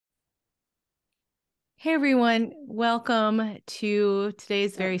Hey everyone, welcome to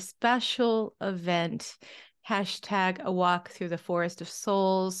today's very special event. Hashtag a walk through the forest of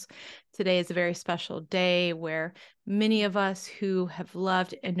souls. Today is a very special day where many of us who have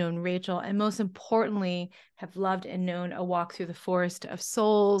loved and known Rachel, and most importantly, have loved and known a walk through the forest of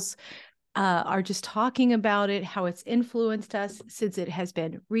souls, are just talking about it, how it's influenced us since it has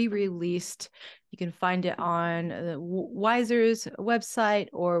been re-released. You can find it on the Weiser's website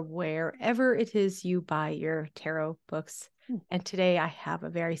or wherever it is you buy your tarot books. And today I have a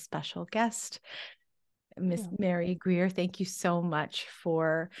very special guest, Miss Mary Greer. Thank you so much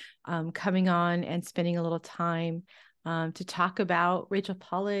for coming on and spending a little time to talk about Rachel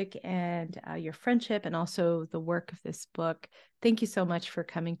Pollack and your friendship and also the work of this book. Thank you so much for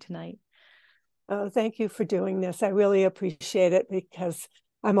coming tonight. Oh, thank you for doing this. I really appreciate it because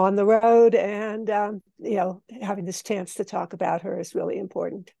I'm on the road and, having this chance to talk about her is really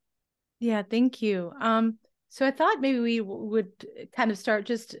important. Yeah, thank you. So I thought maybe we would kind of start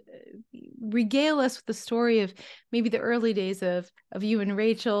just regale us with the story of maybe the early days of you and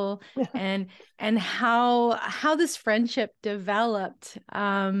Rachel and how this friendship developed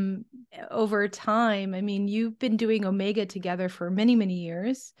over time. I mean, you've been doing Omega together for many, many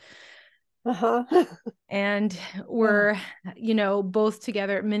years. Uh-huh. And we're, both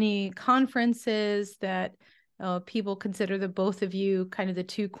together at many conferences that people consider the both of you kind of the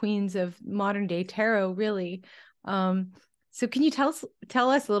two queens of modern day tarot, really. So can you tell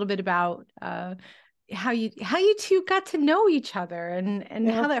us a little bit about how you two got to know each other and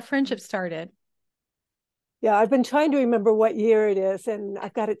how that friendship started? Yeah, I've been trying to remember what year it is, and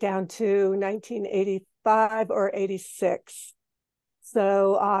I've got it down to 1985 or 86.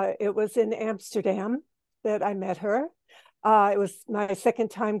 So it was in Amsterdam that I met her. It was my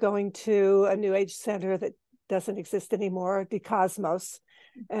second time going to a New Age center that doesn't exist anymore, the Cosmos,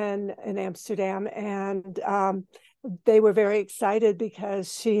 and in Amsterdam. And they were very excited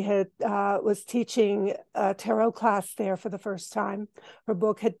because she had was teaching a tarot class there for the first time. Her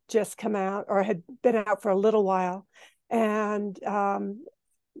book had just come out or had been out for a little while, and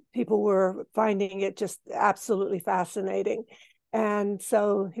people were finding it just absolutely fascinating. And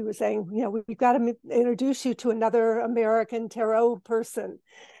so he was saying, we've got to introduce you to another American tarot person.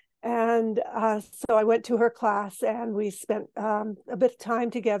 And so I went to her class and we spent a bit of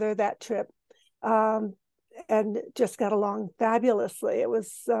time together that trip, and just got along fabulously. It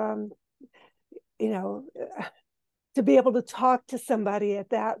was, to be able to talk to somebody at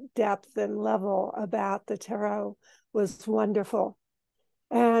that depth and level about the tarot was wonderful.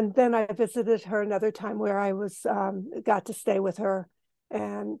 And then I visited her another time where I was got to stay with her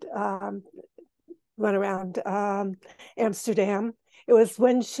and went around Amsterdam. It was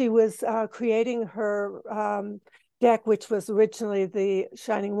when she was creating her deck, which was originally the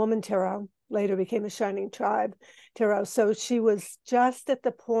Shining Woman Tarot, later became the Shining Tribe Tarot. So she was just at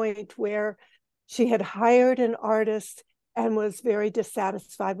the point where she had hired an artist and was very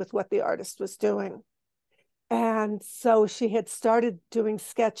dissatisfied with what the artist was doing. And so she had started doing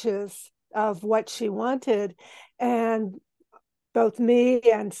sketches of what she wanted. And both me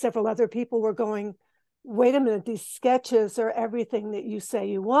and several other people were going, wait a minute, these sketches are everything that you say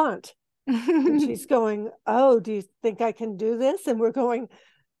you want. And she's going, oh, do you think I can do this? And we're going,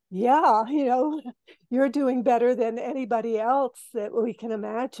 yeah, you're doing better than anybody else that we can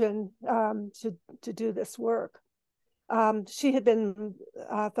imagine to do this work. She had been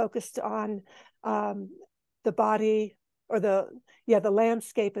focused on the body, or the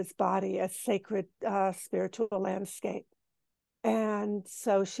landscape as body, as sacred spiritual landscape. And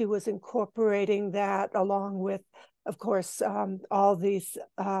so she was incorporating that along with, of course, all these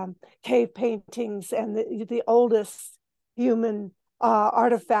cave paintings and the oldest human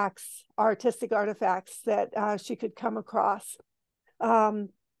artistic artifacts that she could come across.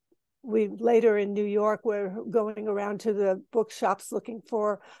 We later in New York were going around to the bookshops looking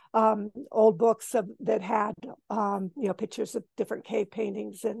for old books that had pictures of different cave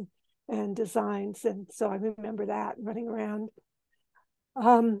paintings and designs, and so I remember that running around.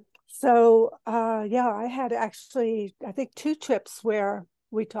 I had actually, I think, 2 trips where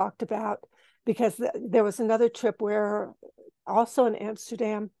we talked about, because there was another trip where also in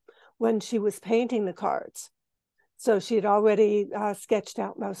Amsterdam when she was painting the cards. So she had already sketched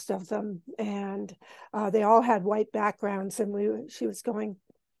out most of them, and they all had white backgrounds. And she was going,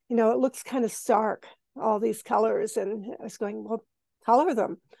 it looks kind of stark, all these colors. And I was going, well, color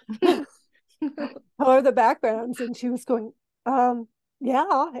them, color the backgrounds. And she was going,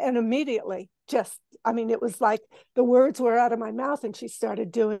 yeah. And immediately, it was like the words were out of my mouth, and she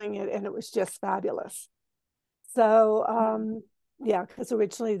started doing it, and it was just fabulous. So yeah, because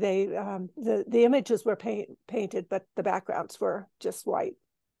originally the images were painted, but the backgrounds were just white.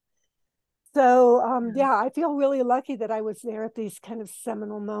 So yeah, I feel really lucky that I was there at these kind of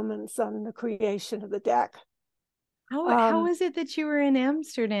seminal moments on the creation of the deck. How is it that you were in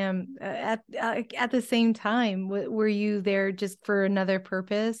Amsterdam at the same time? Were you there just for another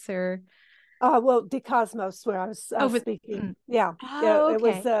purpose, or? Well, De Cosmos, where I was Oh, but speaking. Yeah, yeah, oh, it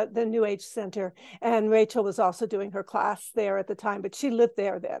was okay. the New Age Center, and Rachel was also doing her class there at the time, but she lived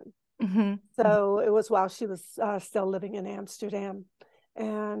there then. Hmm. So it was while she was still living in Amsterdam,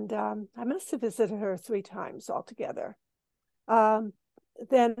 and I must have visited her 3 times altogether. Um,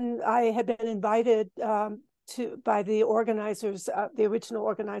 then I had been invited by the organizers, the original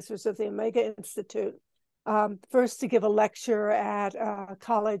organizers of the Omega Institute, first to give a lecture at a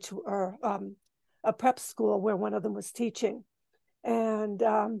college or a prep school where one of them was teaching. And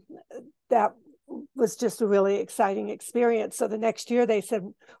that was just a really exciting experience. So the next year they said,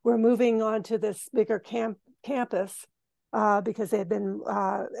 we're moving on to this bigger campus because they had been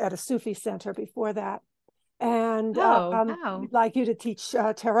at a Sufi center before that. And Oh, wow. we'd like you to teach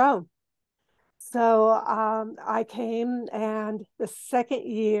tarot. So I came, and the second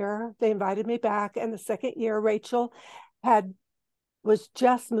year they invited me back. And the second year, Rachel had was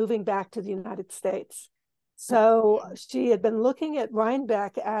just moving back to the United States. So she had been looking at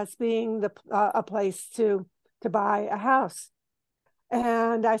Rhinebeck as being a place to buy a house.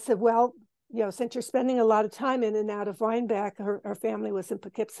 And I said, well, since you're spending a lot of time in and out of Rhinebeck, her family was in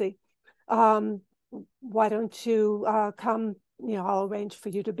Poughkeepsie. Um, why don't you come? I'll arrange for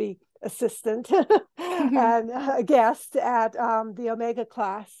you to be assistant and a guest at the Omega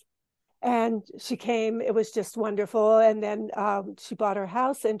class. And she came. It was just wonderful. And then she bought her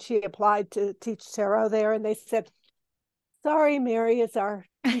house and she applied to teach tarot there. And they said, sorry, Mary is our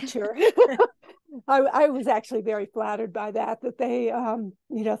teacher. I was actually very flattered by that they,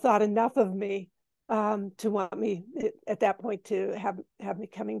 thought enough of me to want me at that point to have me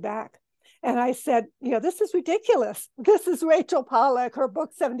coming back. And I said, this is ridiculous. This is Rachel Pollack. Her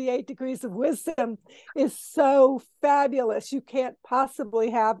book, 78 Degrees of Wisdom, is so fabulous. You can't possibly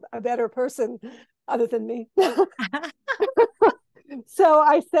have a better person other than me. So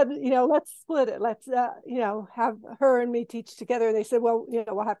I said, let's split it. Let's, have her and me teach together. And they said, well,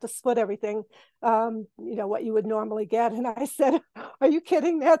 we'll have to split everything, what you would normally get. And I said, are you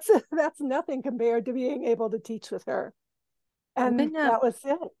kidding? That's nothing compared to being able to teach with her. And When that was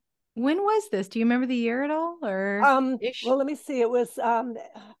it. when was this? Do you remember the year at all, or Well, ish? let me see. It was,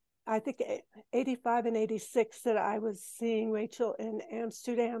 I think 85 and 86 that I was seeing Rachel in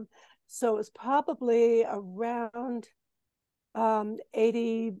Amsterdam. So it was probably around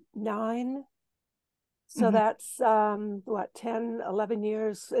 89. So Hmm. that's what, 10, 11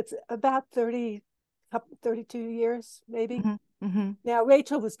 years. It's about 32 years, maybe. Hmm. Hmm. Now,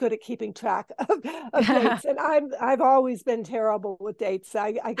 Rachel was good at keeping track of dates, and I've always been terrible with dates.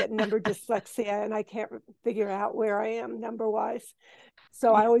 I get number dyslexia, and I can't figure out where I am number wise.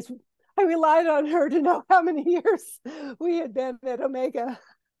 So I relied on her to know how many years we had been at Omega.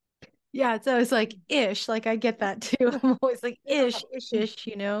 Yeah, so it's like ish, like I get that too. I'm always like ish, ish,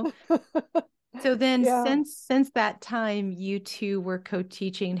 Yeah. ish. So then Yeah, since that time you two were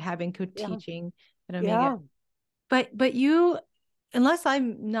co-teaching, having yeah, co-teaching at Omega. yeah. But you, unless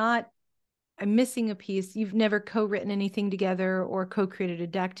I'm missing a piece, you've never co-written anything together or co-created a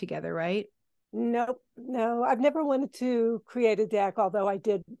deck together, right? Nope, no. I've never wanted to create a deck, although I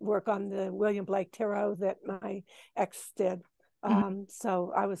did work on the William Blake Tarot that my ex did. Mhm.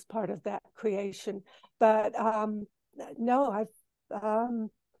 So I was part of that creation. But no, I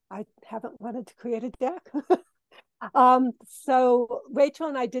haven't wanted to create a deck. So Rachel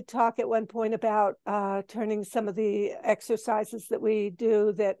and I did talk at one point about turning some of the exercises that we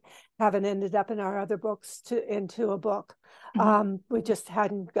do that haven't ended up in our other books into a book. Mhm. We just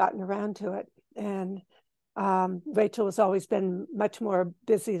hadn't gotten around to it. And Rachel has always been much more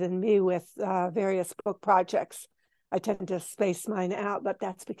busy than me with various book projects. I tend to space mine out, but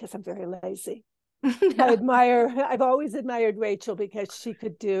that's because I'm very lazy. No. I've always admired Rachel because she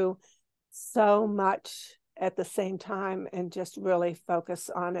could do so much at the same time and just really focus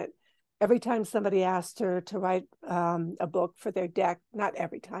on it. Every time somebody asked her to write a book for their deck, not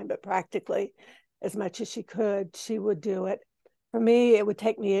every time, but practically as much as she could, she would do it. For me, it would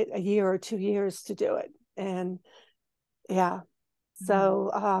take me a year or 2 years to do it. And yeah,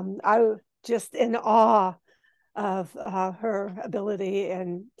 so I was just in awe of her ability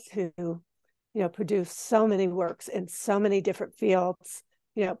and to produce so many works in so many different fields,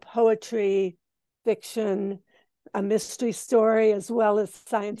 poetry, fiction, a mystery story, as well as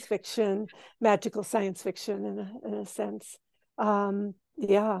science fiction, magical science fiction in a sense.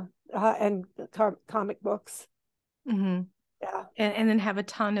 Yeah, and comic books. Mm-hmm. Yeah. And then have a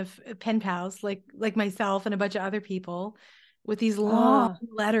ton of pen pals like myself and a bunch of other people with these long Ah.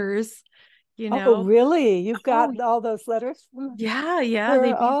 letters, Oh, really? You've Oh, got all those letters from yeah, her?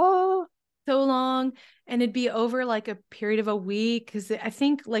 they'd be Oh. so long, and it'd be over like a period of a week, because I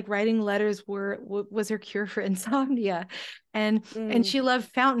think like writing letters was her cure for insomnia. And Mm, she loved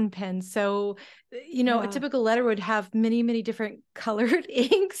fountain pens, so a yeah. typical letter would have many different colored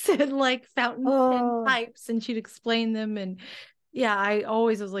inks and like fountain pen Oh. types, and she'd explain them. And yeah, I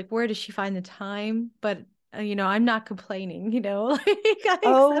always was like, where does she find the time? But I'm not complaining, like I accept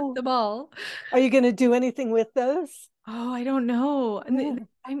Oh. them all. Are you going to do anything with those? Oh, I don't know. And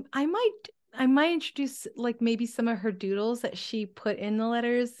Yeah. I might introduce like maybe some of her doodles that she put in the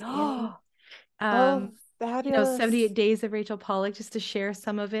letters in Oh, um 78 fabulous. Days of Rachel Pollack, just to share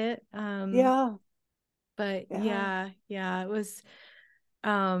some of it. Yeah. But Yeah. yeah, it was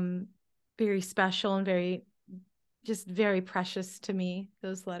um very special and just very precious to me,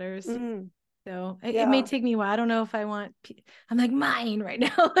 those letters. Mm, So it may yeah. take me a while. I don't know if I want I'm like mine right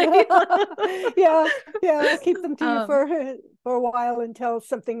now. Yeah. Yeah. Keep them to you um for a while until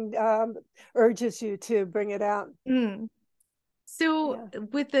something urges you to bring it out. mm. So Yeah.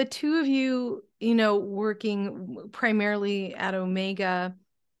 with the two of you, working primarily at Omega,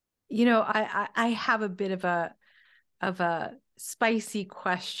 I have a bit of a spicy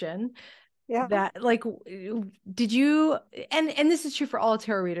question Yeah. that, like, did you, and this is true for all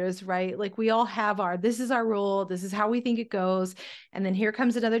tarot readers, right? Like, we all have this is our rule, this is how we think it goes, and then here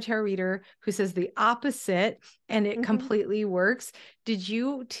comes another tarot reader who says the opposite, and it Hmm. completely works. Did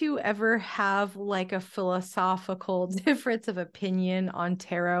you two ever have like a philosophical difference of opinion on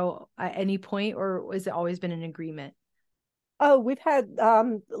tarot at any point, or has it always been an agreement? Oh, we've had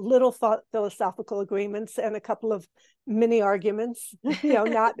little philosophical agreements and a couple of mini arguments.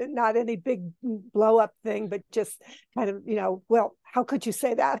 Not any big blow up thing, but just kind of, well, how could you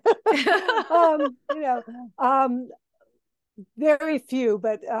say that? um, you know, um, very few,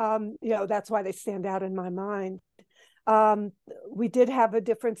 but that's why they stand out in my mind. Um, we did have a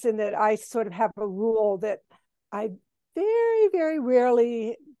difference in that I sort of have a rule that I very, very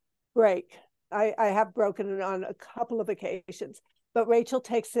rarely break. I have broken it on a couple of occasions, but Rachel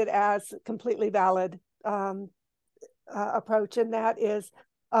takes it as completely valid approach, and that is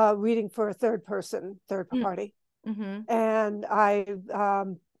reading for a third person, third party. Mm-hmm. And I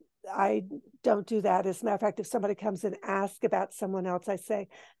don't do that. As a matter of fact, if somebody comes and asks about someone else, I say,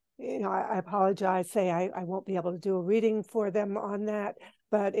 I apologize, say I won't be able to do a reading for them on that.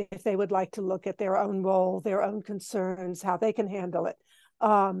 But if they would like to look at their own role, their own concerns, how they can handle it,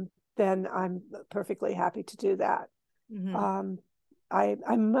 then I'm perfectly happy to do that. Mm-hmm. Um, I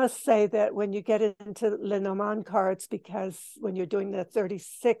must say that when you get into Lenormand cards, because when you're doing the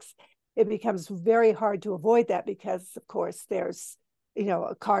 36, it becomes very hard to avoid that because, of course, there's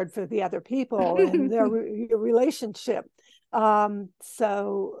a card for the other people and their relationship.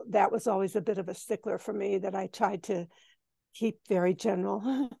 So that was always a bit of a stickler for me that I tried to keep very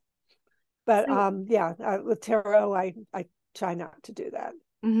general. But So, yeah, with tarot, I try not to do that.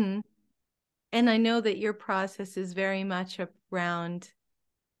 mm-hmm. And I know that your process is very much around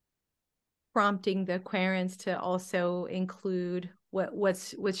prompting the Aquarians to also include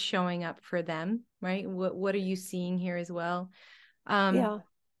what's showing up for them, right? What are you seeing here as well? Um, Yeah,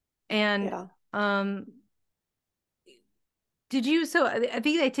 and yeah. um, did you? So I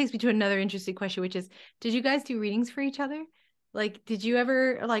think that takes me to another interesting question, which is, did you guys do readings for each other? Like, did you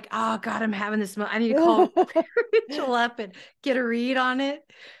ever like, oh God, I'm having this. I need to call Rachel up and get a read on it.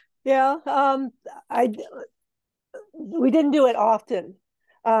 Yeah, I we didn't do it often.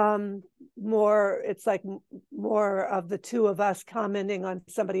 Um, more, it's like more of the two of us commenting on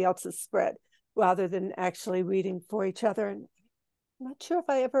somebody else's spread rather than actually reading for each other. And I'm not sure if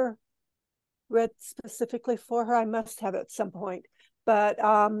I ever read specifically for her. I must have at some point. But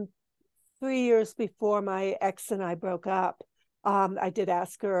 3 years before my ex and I broke up, I did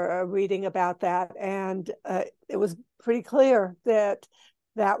ask her a reading about that, and it was pretty clear that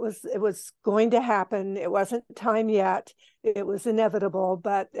it was going to happen. It wasn't time yet. It was inevitable,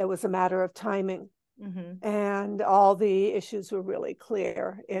 but it was a matter of timing. Mm-hmm. And all the issues were really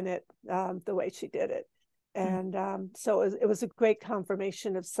clear in it, the way she did it. And so it was a great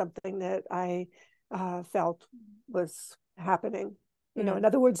confirmation of something that I felt was happening. Mm-hmm. In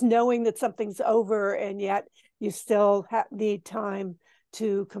other words, knowing that something's over and yet you still need time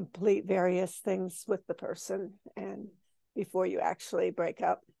to complete various things with the person and before you actually break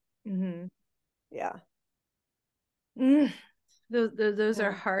up. Mm-hmm. Yeah. Mm. those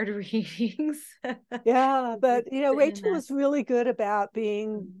are Yeah. hard readings. Yeah, but Sitting in Rachel that. was really good about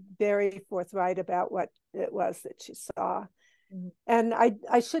being Mhm. very forthright about what it was that she saw. Mhm. And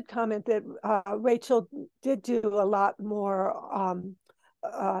I should comment that Rachel did do a lot more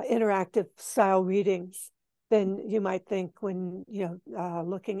interactive style readings than you might think when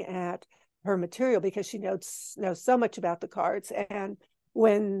looking at her material, because she knows so much about the cards. And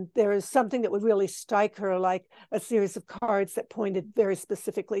when there is something that would really strike her, like a series of cards that pointed very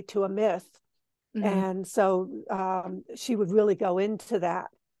specifically to a myth, Mhm. and so she would really go into that.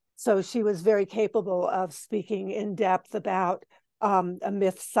 So she was very capable of speaking in depth about a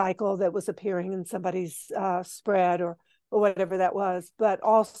myth cycle that was appearing in somebody's spread, or whatever that was, but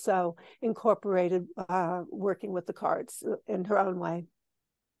also incorporated working with the cards in her own way.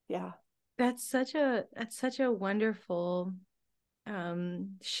 Yeah. That's such a wonderful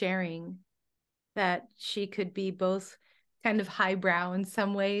sharing, that she could be both kind of highbrow in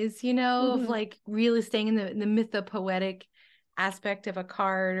some ways, of Mm-hmm. like really staying in the mythopoetic aspect of a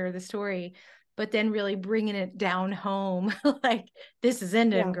card or the story, but then really bringing it down home. Like, this is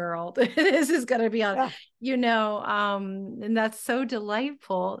ending, Yeah. girl. This is gonna be on, Yeah. and that's so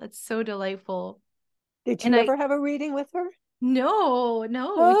delightful. It's so delightful. Did And you I ever have a reading with her? no, no,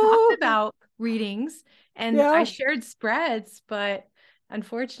 we talked Oh, about readings and I yeah. shared spreads, but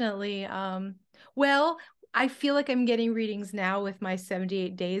unfortunately, well, I feel like I'm getting readings now with my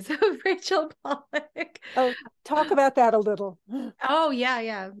 78 days of Rachel Pollack. Oh, talk about that a little. Oh yeah,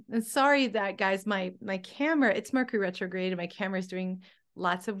 yeah. And sorry that guys, my camera, it's Mercury retrograde and my camera is doing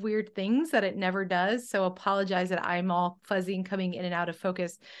lots of weird things that it never does. So apologize that I'm all fuzzy and coming in and out of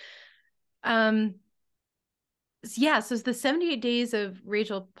focus. Um, yeah, so the 78 days of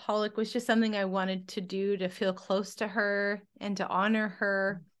Rachel Pollack was just something I wanted to do to feel close to her and to honor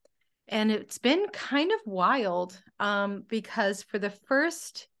her. And it's been kind of wild, because for the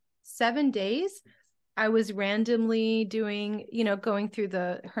first 7 days, I was randomly doing, going through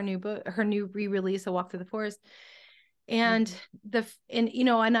her new book, her new re-release, A Walk Through the Forest. And Mhm.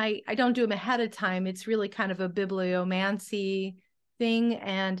 and I don't do them ahead of time. It's really kind of a bibliomancy thing.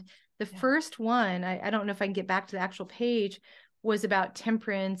 And the Yeah. first one, I don't know if I can get back to the actual page, was about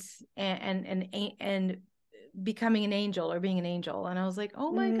temperance and becoming an angel or being an angel. And I was like,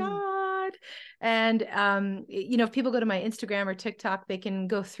 oh my Mm. God. And if people go to my Instagram or TikTok, they can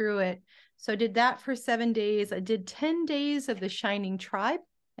go through it. So I did that for 7 days. I did 10 days of the Shining Tribe,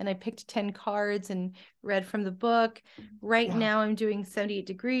 and I picked 10 cards and read from the book. Right Yeah. now I'm doing 78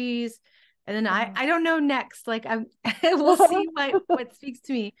 degrees. And then I Yeah. I don't know next. Like, I'm we'll see what speaks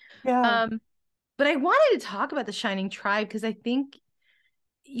to me. Yeah. Um, but I wanted to talk about the Shining Tribe because I think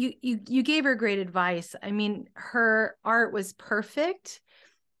you gave her great advice. I mean, her art was perfect,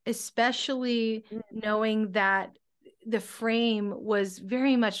 especially Mm. knowing that the frame was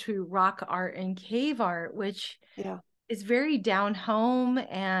very much through rock art and cave art, which Yeah. is very down home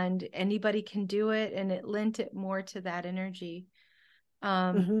and anybody can do it, and it lent it more to that energy.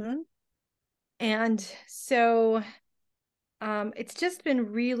 Um, Mm-hmm. and so it's just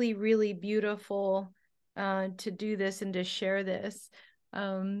been really, really beautiful to do this and to share this.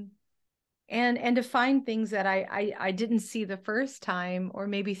 Um, and to find things that I didn't see the first time, or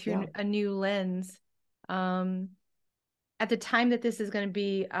maybe Yeah. through a new lens. Um, at the time that this is going to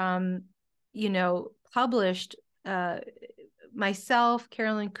be published, uh, myself,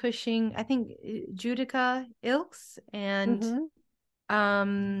 Carolyn Cushing, I think Judica Ilks, and Mm-hmm.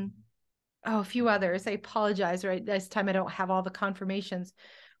 um a few others. I apologize, right? This time I don't have all the confirmations.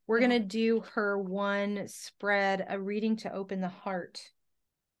 We're Yeah. gonna do her one spread, a reading to open the heart,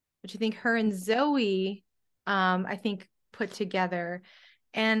 which I think her and Zoe, I think put together.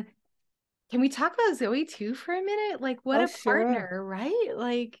 And can we talk about Zoe too for a minute? Like, what Oh, a sure. partner, right?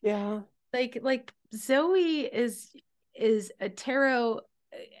 Like, Yeah. like Zoe is a tarot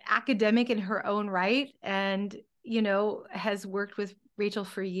academic in her own right, and has worked with Rachel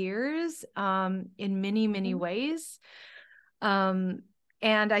for years, in many, many Mm-hmm. ways. Um,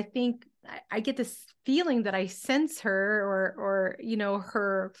 and I think I get this feeling that I sense her, or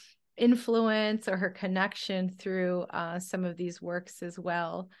her influence or her connection through some of these works as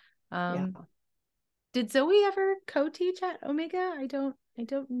well. Yeah. Did Zoe ever co-teach at Omega? I don't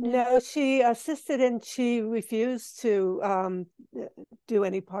know. No, she assisted and she refused to do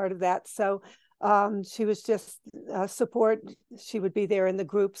any part of that. So she was just support. She would be there in the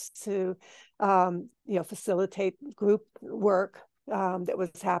groups to, facilitate group work that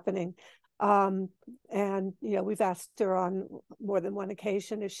was happening. Um, and, we've asked her on more than one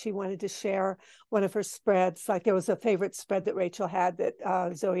occasion if she wanted to share one of her spreads. Like, there was a favorite spread that Rachel had that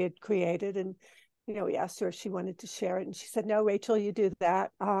Zoe had created. And we asked her if she wanted to share it, and she said, "No, Rachel, you do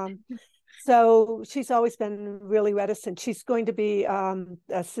that." So she's always been really reticent. She's going to be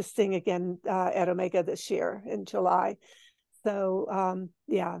assisting again at Omega this year in July. So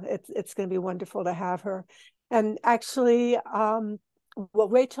yeah, it's going to be wonderful to have her. And actually, well,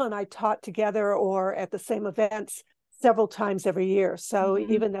 Rachel and I taught together or at the same events several times every year. So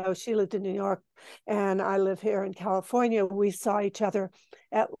even though she lived in New York and I live here in California, we saw each other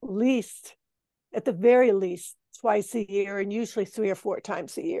at least, at the very least, twice a year, and usually 3 or 4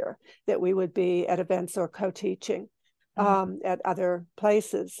 times a year that we would be at events or co-teaching at other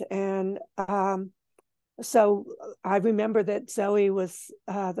places. And so I remember that Zoe was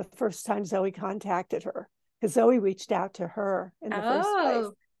the first time Zoe contacted her, because Zoe reached out to her in the first place.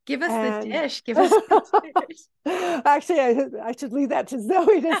 Oh, give us the And dish. Give us the dish. actually, I should leave that to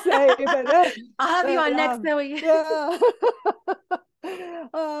Zoe to say, I'll have you on next, Zoe. yeah.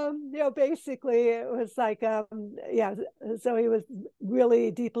 Basically it was like, yeah, Zoe was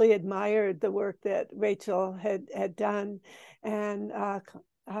really deeply admired the work that Rachel had done, and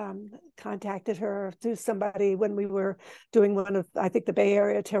contacted her through somebody when we were doing one of, I think, the Bay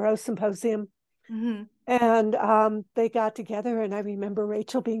Area Tarot Symposium. Mm-hmm. And they got together, and I remember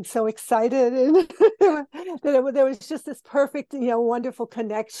Rachel being so excited, and that there was just this perfect, wonderful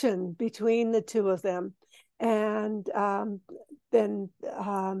connection between the two of them. And then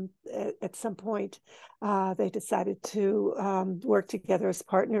at some point, they decided to work together as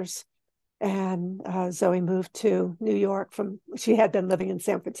partners. And Zoe moved to New York she had been living in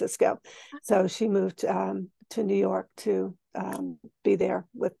San Francisco. So she moved to New York to be there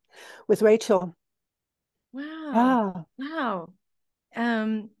with Rachel. Wow. Ah, Wow.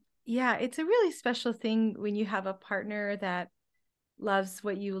 Um, yeah, it's a really special thing when you have a partner that loves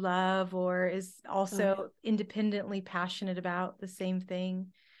what you love or is oh yeah. also independently passionate about the same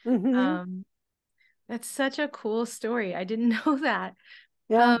thing. Mm-hmm. Um, that's such a cool story. I didn't know that.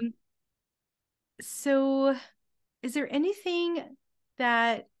 Yeah. Um, so is there any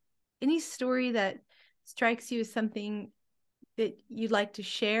story that strikes you as something that you'd like to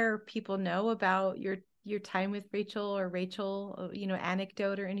share, people know about your time with Rachel or Rachel,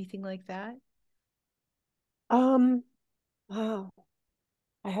 anecdote or anything like that? Um, wow.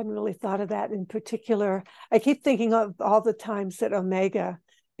 I hadn't really thought of that in particular. I keep thinking of all the times at Omega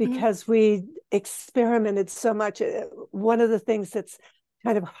Mhm. because we experimented so much. One of the things that's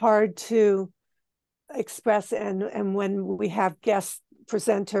kind of hard to express, and when we have guest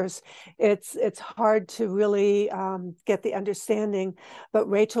presenters, it's hard to really get the understanding, but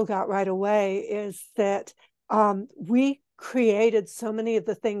Rachel got right away, is that we created so many of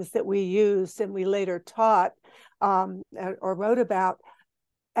the things that we used and we later taught or wrote about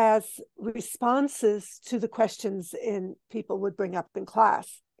as responses to the questions in people would bring up in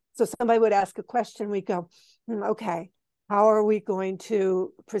class. So somebody would ask a question, we go, okay, how are we going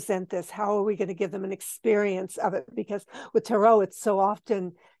to present this? How are we going to give them an experience of it? Because with tarot, it's so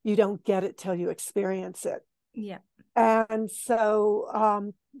often you don't get it till you experience it. Yeah. And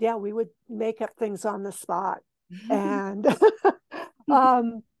so, yeah, we would make up things on the spot. And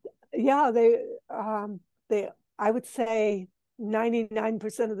yeah, they, I would say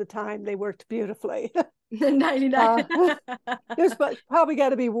 99% of the time they worked beautifully. 99. uh, there's probably got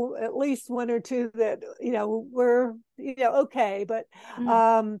to be at least one or two that were okay, but Mm,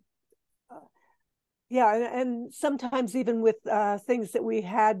 um yeah, and sometimes even with things that we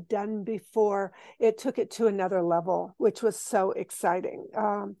had done before, it took it to another level, which was so exciting,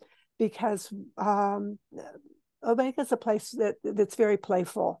 because Omega is a place that's very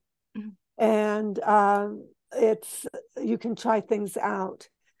playful, mm, and it's you can try things out.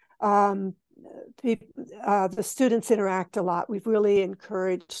 Um, the students interact a lot. We've really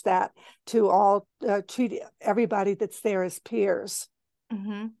encouraged that, to all treat everybody that's there as peers.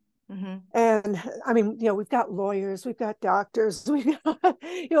 mm-hmm, mm-hmm, And I mean, we've got lawyers, we've got doctors, we've got,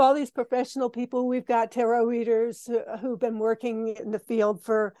 all these professional people. We've got tarot readers who've been working in the field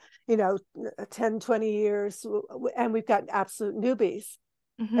for, 10, 20 years. And we've got absolute newbies.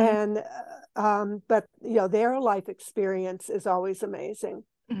 mm-hmm, And, but, their life experience is always amazing.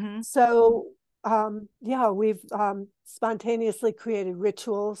 mm-hmm, So, yeah, we've spontaneously created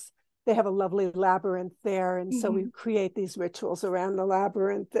rituals. They have a lovely labyrinth there, and so we mm-hmm, create these rituals around the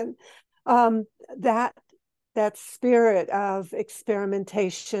labyrinth, and um, that that spirit of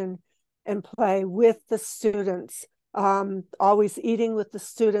experimentation and play with the students. Always eating with the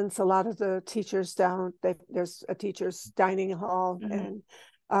students. A lot of the teachers don't. There's a teacher's dining hall, mm-hmm.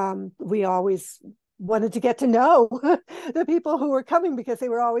 and we always wanted to get to know the people who were coming because they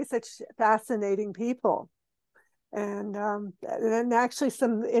were always such fascinating people. And actually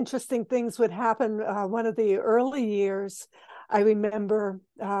some interesting things would happen. One of the early years, I remember,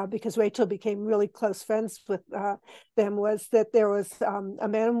 because Rachel became really close friends with them, was that there was a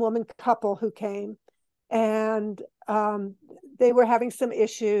man and woman couple who came, and they were having some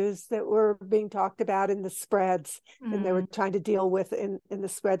issues that were being talked about in the spreads, and they were trying to deal with in the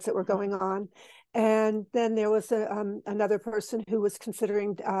spreads that were going on. And then there was another person who was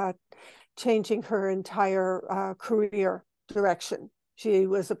considering changing her entire career direction. She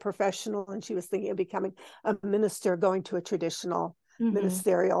was a professional and she was thinking of becoming a minister, going to a traditional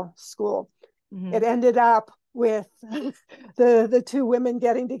ministerial school. It ended up with the two women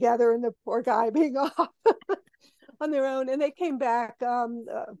getting together and the poor guy being off on their own. And they came back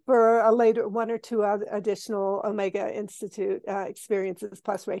for a later 1 or 2 additional Omega Institute experiences,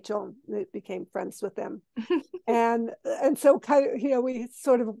 plus Rachel became friends with them. And so kind of, we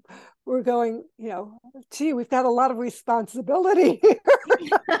sort of were going, gee, we've got a lot of responsibility here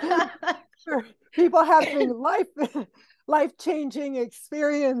for people having life-changing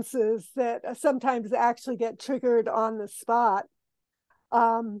experiences that sometimes actually get triggered on the spot.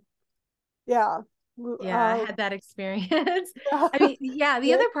 Yeah. I had that experience. I mean,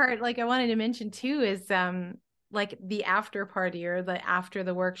 the other part, like I wanted to mention too, is like the after party or the after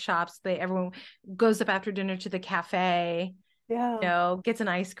the workshops, everyone goes up after dinner to the cafe, gets an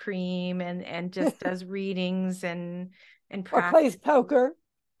ice cream and just does readings and or practice. plays poker.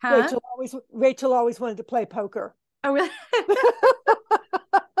 Huh? Rachel always wanted to play poker. Oh, really?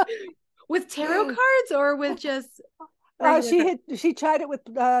 With tarot cards or with just she tried it with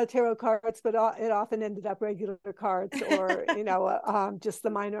tarot cards, but it often ended up regular cards or just the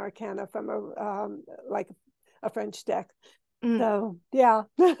minor arcana from like a French deck. So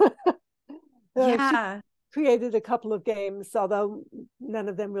she created a couple of games, although none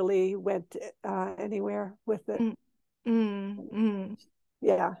of them really went anywhere with it.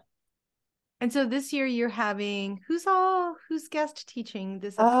 Yeah. And so this year you're having who's guest teaching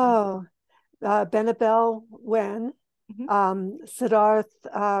this? Benabel Wen, Siddharth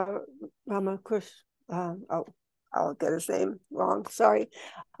Ramakrishna. I'll get his name wrong. Sorry.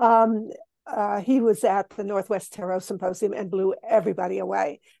 He was at the Northwest Tarot Symposium and blew everybody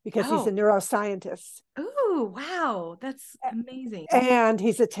away because he's a neuroscientist. Oh, wow. That's amazing. And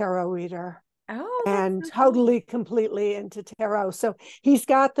he's a tarot reader. Oh, and so totally, completely into tarot. So he's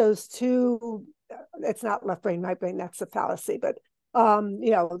got those two, it's not left brain, right brain, that's a fallacy, but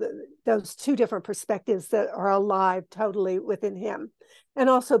those two different perspectives that are alive totally within him. And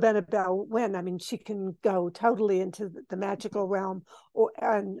also Benabel Wen, I mean, she can go totally into the magical realm,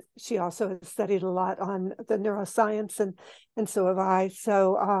 and she also has studied a lot on the neuroscience, and so have I.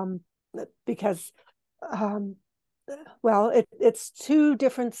 So because it's two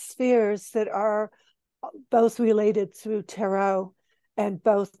different spheres that are both related through tarot and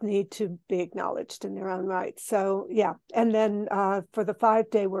both need to be acknowledged in their own right. So and then for the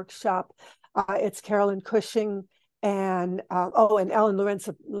 5-day workshop, it's Carolyn Cushing and Ellen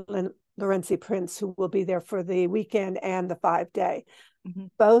Lorenzi Prince, who will be there for the weekend and the 5-day.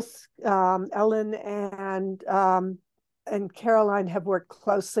 Both Ellen and Caroline have worked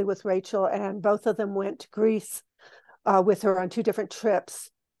closely with Rachel, and both of them went to Greece with her on 2 different trips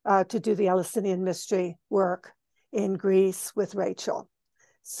to do the Eleusinian mystery work in Greece with Rachel.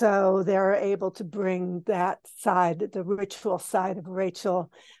 So they're able to bring that side, the ritual side of Rachel,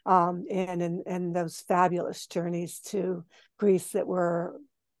 in those fabulous journeys to Greece that were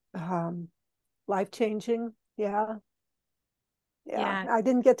life-changing. Yeah. I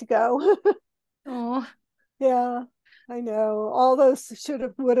didn't get to go. Oh. Yeah, I know. All those should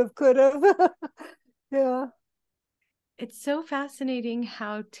have, would have, could have. Yeah. It's so fascinating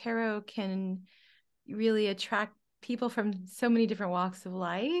how tarot can really attract people from so many different walks of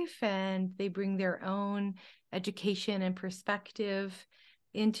life, and they bring their own education and perspective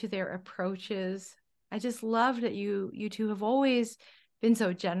into their approaches. I just love that you two have always been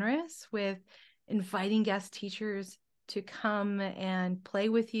so generous with inviting guest teachers to come and play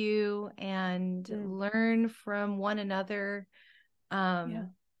with you and learn from one another. And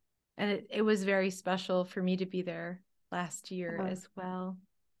it was very special for me to be there last year as well.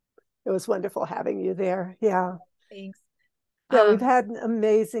 It was wonderful having you there. Yeah. Thanks. Yeah, we've had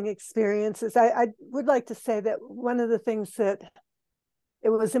amazing experiences. I would like to say that one of the things that it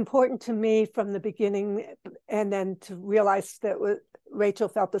was important to me from the beginning, and then to realize that Rachel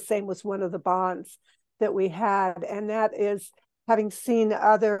felt the same, was one of the bonds that we had. And that is having seen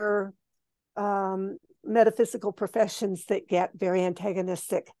other metaphysical professions that get very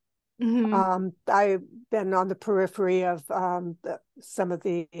antagonistic Mm-hmm. I've been on the periphery of some of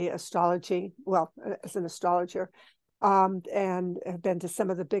the astrology, well, as an astrologer, and have been to some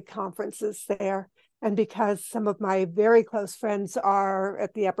of the big conferences there. And because some of my very close friends are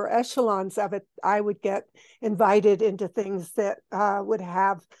at the upper echelons of it, I would get invited into things that would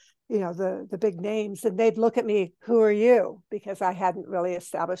have, the big names, and they'd look at me, "Who are you?" Because I hadn't really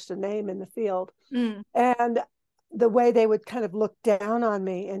established a name in the field. Mm-hmm. And the way they would kind of look down on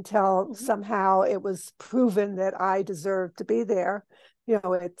me until somehow it was proven that I deserved to be there,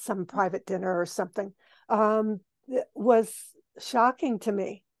 at some private dinner or something, was shocking to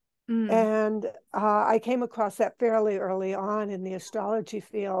me. Mm-hmm. And I came across that fairly early on in the astrology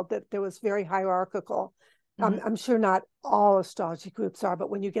field, that there was very hierarchical. I'm sure not all astrology groups are, but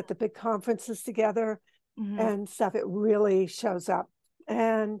when you get the big conferences together Mm-hmm. and stuff, it really shows up.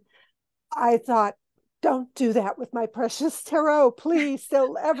 And I thought, don't do that with my precious tarot. Please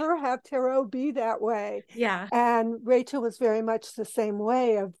don't ever have tarot be that way. Yeah. And Rachel was very much the same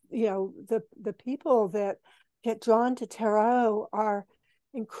way of, the people that get drawn to tarot are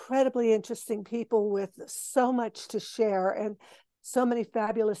incredibly interesting people with so much to share and so many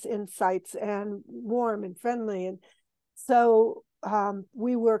fabulous insights and warm and friendly. And so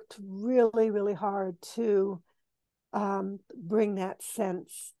we worked really, really hard to bring that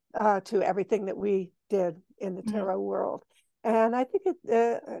sense to everything that we did in the Mm-hmm. tarot world. And I think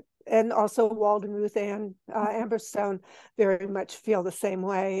and also Walden Ruth and Amberstone very much feel the same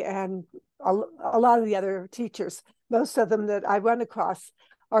way. And a lot of the other teachers, most of them that I run across,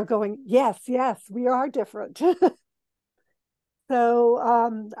 are going, yes, yes, we are different. So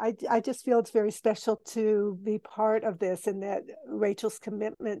I just feel it's very special to be part of this, and that Rachel's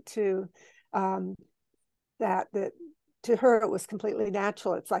commitment to um, that to her it was completely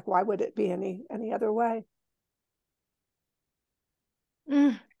natural. It's like, why would it be any other way?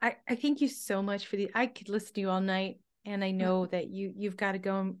 I thank you so much for the. I could listen to you all night, and I know that you've got to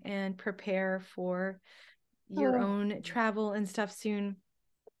go and prepare for your Oh, own travel and stuff soon.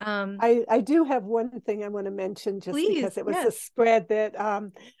 I do have one thing I want to mention, just Please, because it was a yes. spread that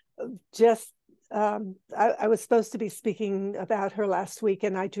just I was supposed to be speaking about her last week,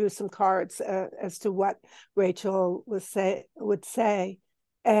 and I drew some cards as to what Rachel would say.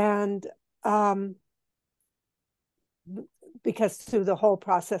 And um, because through the whole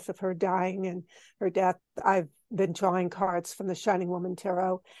process of her dying and her death, I've been drawing cards from the Shining Woman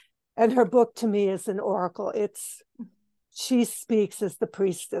Tarot. And her book to me is an oracle. She speaks as the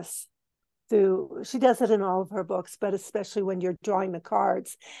priestess. She does it in all of her books, but especially when you're drawing the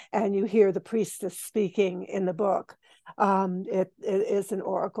cards and you hear the priestess speaking in the book. It is an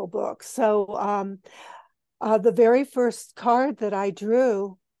oracle book. So the very first card that I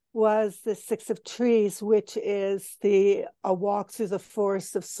drew was the Six of Trees, which is a Walk Through the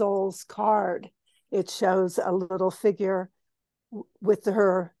Forest of Souls card. It shows a little figure with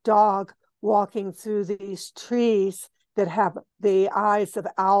her dog walking through these trees that have the eyes of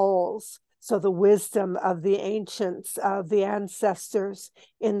owls. So the wisdom of the ancients, of the ancestors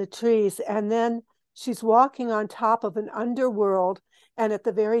in the trees. And then she's walking on top of an underworld. And at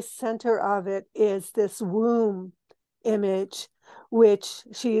the very center of it is this womb image, which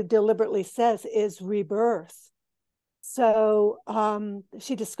she deliberately says is rebirth. So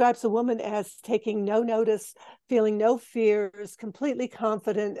she describes a woman as taking no notice, feeling no fears, completely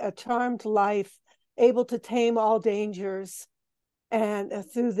confident, a charmed life, able to tame all dangers, and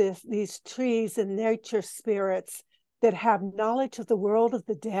through these trees and nature spirits that have knowledge of the world of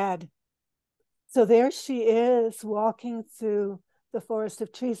the dead. So there she is walking through the forest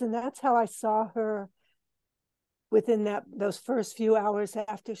of trees, and that's how I saw her within those first few hours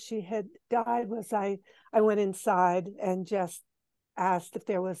after she had died. I went inside and just asked if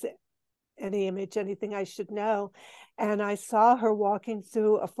there was any image, anything I should know. And I saw her walking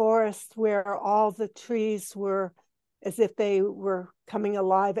through a forest where all the trees were as if they were coming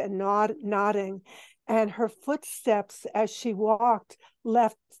alive and nodding. And her footsteps as she walked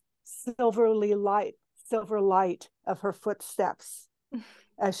left silver light of her footsteps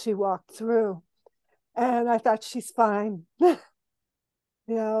as she walked through. And I thought, she's fine. She's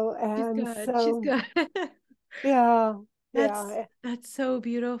And good. She's so, good. yeah, That's yeah, that's so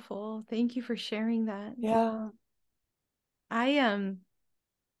beautiful. Thank you for sharing that. yeah. I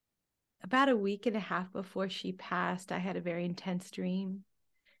about a week and a half before she passed, I had a very intense dream.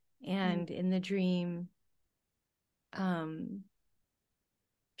 Mm-hmm. And in the dream, um,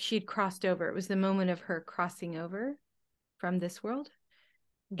 she'd crossed over. It was the moment of her crossing over from this world.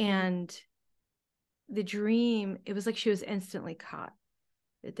 Mm-hmm. And the dream, it was like she was instantly caught.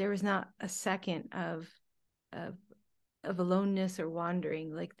 That there was not a second of of aloneness or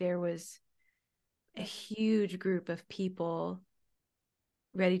wandering. Like there was a huge group of people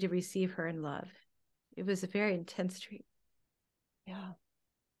ready to receive her in love. It was a very intense dream. Yeah.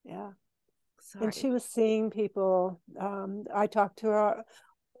 Yeah. And Sorry. she was seeing people. I talked to her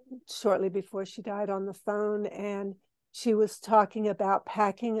shortly before she died on the phone, and she was talking about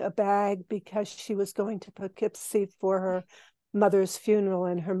packing a bag because she was going to Poughkeepsie for her mother's funeral,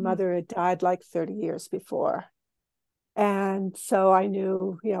 and her mother had died like 30 years before. And so I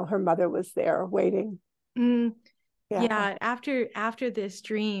knew, her mother was there waiting. Mm, Yeah. yeah. After this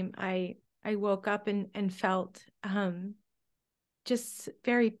dream, I woke up and felt just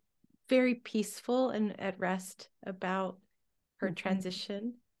very, very peaceful and at rest about her Mm-hmm.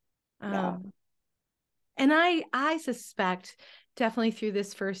 transition. Yeah. And I suspect definitely through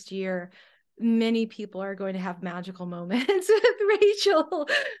this first year, many people are going to have magical moments with Rachel.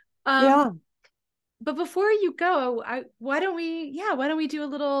 Um, Yeah. but before you go, why don't we do a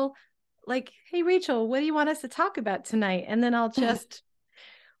little like, hey Rachel, what do you want us to talk about tonight? And then I'll just,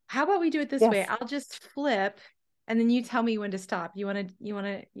 how about we do it this way? Yes. I'll just flip and then you tell me when to stop. You want to do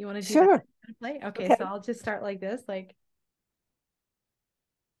that Sure. play? Okay, so Okay. I'll just start like this, like,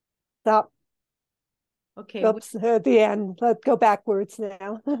 Stop. okay, Oops. At the end. Let's go backwards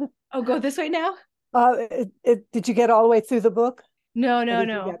now. oh, go this way now? Did you get all the way through the book? No, Or no, did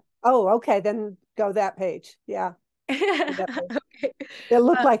you no. get? Oh, okay. Then go that page. Yeah. Go that page. Okay. It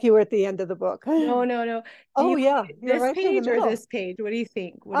looked Uh, like you were at the end of the book. no, no, no. Do Oh you want yeah, you're this right in the page or middle. this page? What do you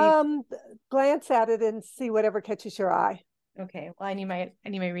think? What do you Um, Glance at it and see whatever catches your eye. Okay, well, I need my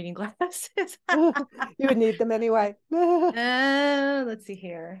reading glasses. You would need them anyway. Let's see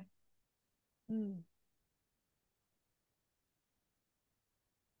here. Hmm.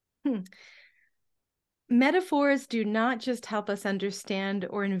 Hmm. Metaphors do not just help us understand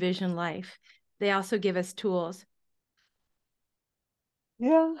or envision life, they also give us tools.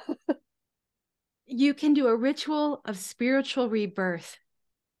 Yeah. You can do a ritual of spiritual rebirth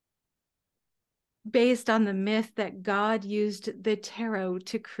based on the myth that God used the tarot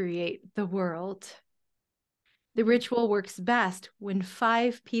to create the world. The ritual works best when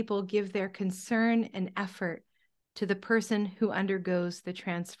 5 people give their concern and effort to the person who undergoes the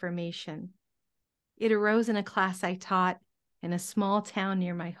transformation. It arose in a class I taught in a small town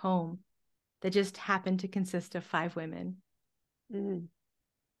near my home that just happened to consist of 5 women. Mm.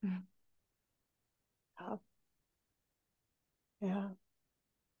 Oh, yeah.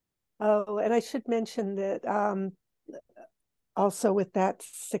 Oh, and I should mention that also with that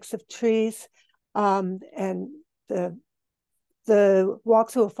 6 of trees, and the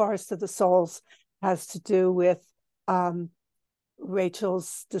walk through a forest of the souls has to do with um,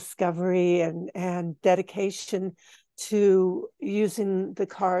 Rachel's discovery and dedication to using the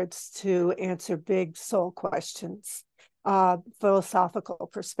cards to answer big soul questions, philosophical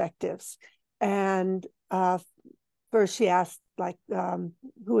perspectives. And first she asked, like,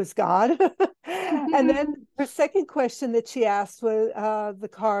 who is God? And then her second question that she asked was the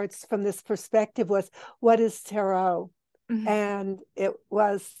cards from this perspective was, what is tarot? And it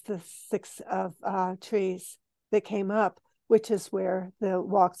was the 6 of trees that came up, which is where the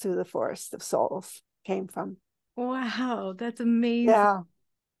walk through the forest of souls came from. Wow, that's amazing. Yeah, yeah,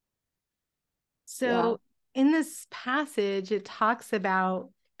 So, in this passage, it talks about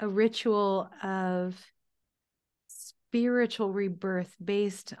a ritual of spiritual rebirth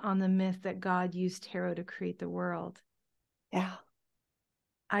based on the myth that God used tarot to create the world. yeah.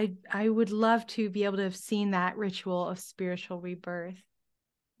 I would love to be able to have seen that ritual of spiritual rebirth.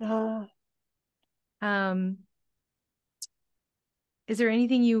 Uh, Um, is there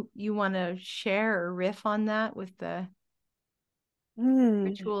anything you want to share or riff on that with the hmm,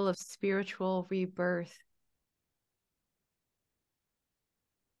 ritual of spiritual rebirth?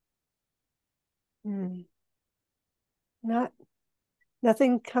 hmm. Not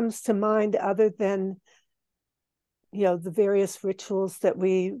Nothing comes to mind other than the various rituals that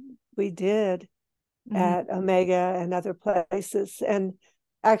we did Mhm. at Omega and other places, and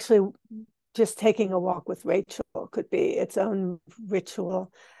actually just taking a walk with Rachel could be its own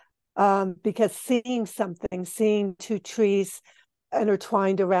ritual, because seeing 2 trees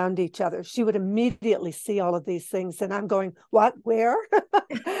intertwined around each other, she would immediately see all of these things, and I'm going, what, where?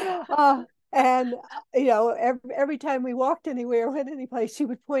 And every time we walked anywhere, went any place, she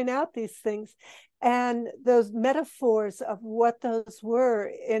would point out these things, and those metaphors of what those were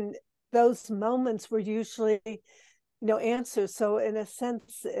in those moments were usually answers. So in a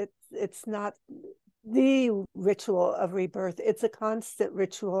sense, it's not the ritual of rebirth, it's a constant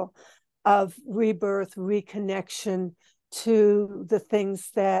ritual of rebirth, reconnection to the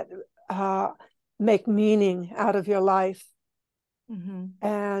things that make meaning out of your life Mm-hmm.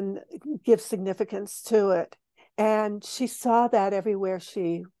 and give significance to it. And she saw that everywhere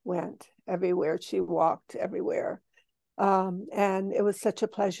she went, everywhere she walked, everywhere. And it was such a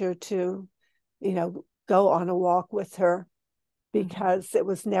pleasure to, go on a walk with her because it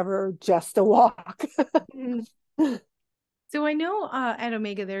was never just a walk. Mm-hmm. So I know at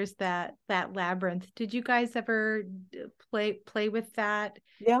Omega there's that labyrinth. Did you guys ever play with that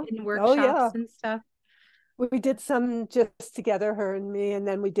Yeah. in Oh, yeah. workshops and stuff? We did some just together, her and me, and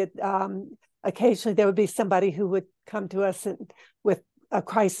then we did occasionally there would be somebody who would come to us with a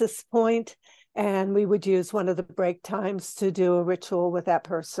crisis point, and we would use one of the break times to do a ritual with that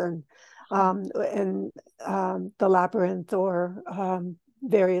person, in the labyrinth or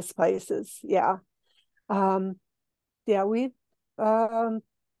various places. Yeah, yeah, we um,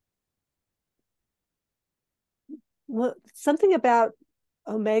 well, something about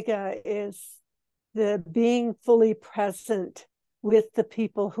Omega is the being fully present with the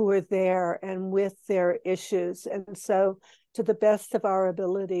people who are there and with their issues. And so, to the best of our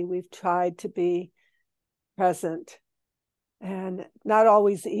ability, we've tried to be present, and not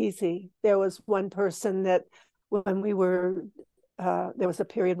always easy. There was one person that when we were, there was a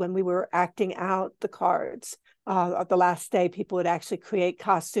period when we were acting out the cards. The last day, people would actually create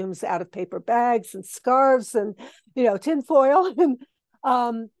costumes out of paper bags and scarves and, tinfoil.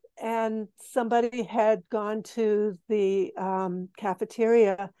 Um, and somebody had gone to the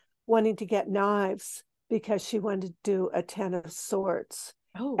cafeteria wanting to get knives because she wanted to do a 10 of swords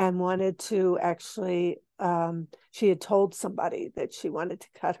Oh, and wanted to actually, she had told somebody that she wanted to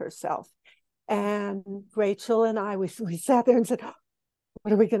cut herself. And Rachel and I, we sat there and said,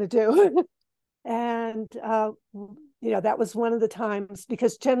 what are we going to do? And, that was one of the times,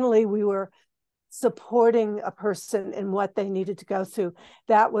 because generally we were supporting a person in what they needed to go through.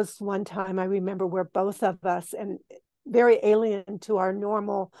 That was one time I remember where both of us, and very alien to our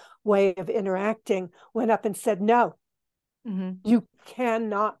normal way of interacting, went up and said, no, mm-hmm. you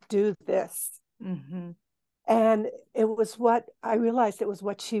cannot do this. Mm-hmm. And it was what I realized, it was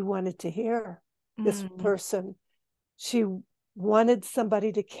what she wanted to hear, this Mm-hmm. person. She wanted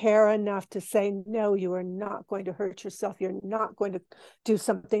somebody to care enough to say, no, you are not going to hurt yourself. You're not going to do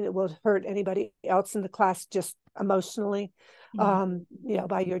something that will hurt anybody else in the class just emotionally,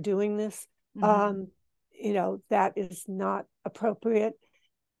 by your doing this. Mm-hmm. That is not appropriate.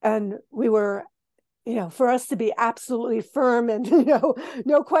 And we were, for us to be absolutely firm and,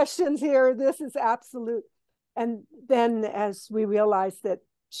 no questions here, this is absolute. And then as we realized that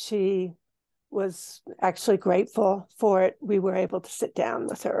she was actually grateful for it, we were able to sit down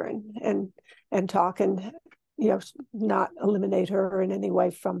with her and talk and, not eliminate her in any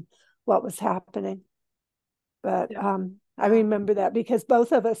way from what was happening. But Yeah. I Wow. remember that because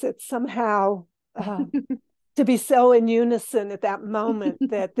both of us, it's somehow to be so in unison at that moment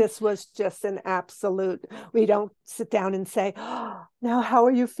that this was just an absolute. We don't sit down and say, oh, now how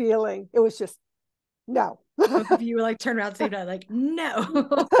are you feeling? It was just no. Both of you were like turn around same time, like no.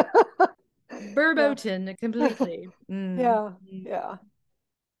 Yeah, Verboten completely. yeah, Mm. yeah.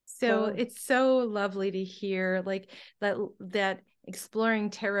 So So it's so lovely to hear like that exploring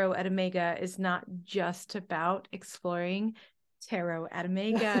tarot at Omega is not just about exploring tarot at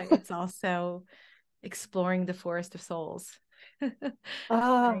Omega, it's also exploring the forest of souls. Right.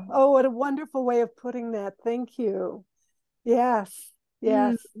 oh, what a wonderful way of putting that. Thank you. Yes, Mm.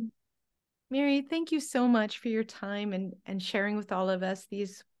 yes. Mary, thank you so much for your time and sharing with all of us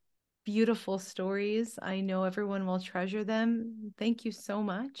these beautiful stories. I know everyone will treasure them. Thank you so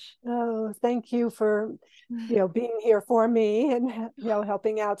much. Oh, thank you for, being here for me and,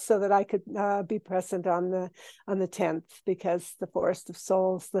 helping out so that I could be present on the 10th, because the Forest of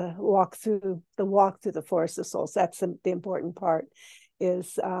Souls, the walk through the Forest of Souls, that's the important part,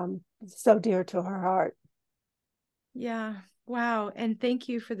 is so dear to her heart. Yeah. Wow. And thank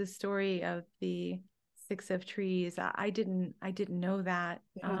you for the story of the Six of Trees. I didn't know that.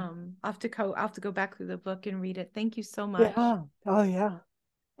 Yeah. I'll have to go back through the book and read it. Thank you so much. Yeah. Oh, yeah.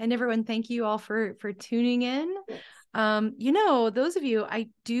 And everyone, thank you all for tuning in. Yes. Those of you, I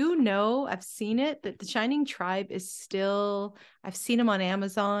do know, I've seen it, that the Shining Tribe is still, I've seen them on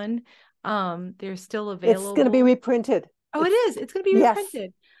Amazon. They're still It's going to be available. reprinted. Oh, it is. It's going to be Yes.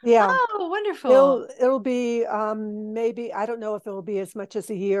 reprinted. Yeah. Oh, wonderful. It'll be maybe, I don't know if it'll be as much as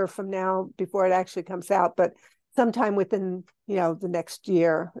a year from now before it actually comes out, but sometime within, the next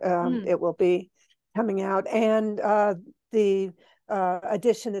year, Mm, it will be coming out. And the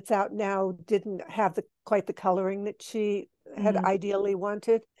edition that's out now didn't have quite the coloring that she had ideally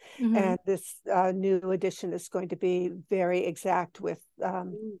wanted. Mm-hmm. And this new edition is going to be very exact with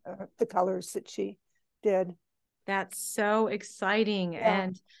the colors that she did. That's so exciting. Yeah.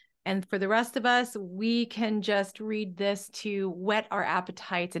 And for the rest of us, we can just read this to whet our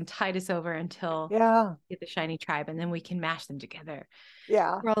appetites and tide us over until Yeah. we get the shiny tribe, and then we can mash them together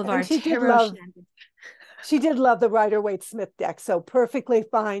Yeah. for all of our And tarot shenanigans. she did love the Rider-Waite-Smith deck, so perfectly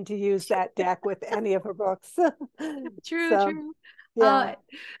fine to use that deck with any of her books. True, So, true. yeah.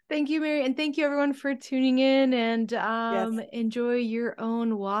 Thank you, Mary, and thank you everyone for tuning in, and Yes. enjoy your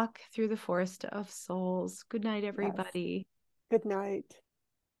own walk through the forest of souls. Good night, Yes. everybody. Good night.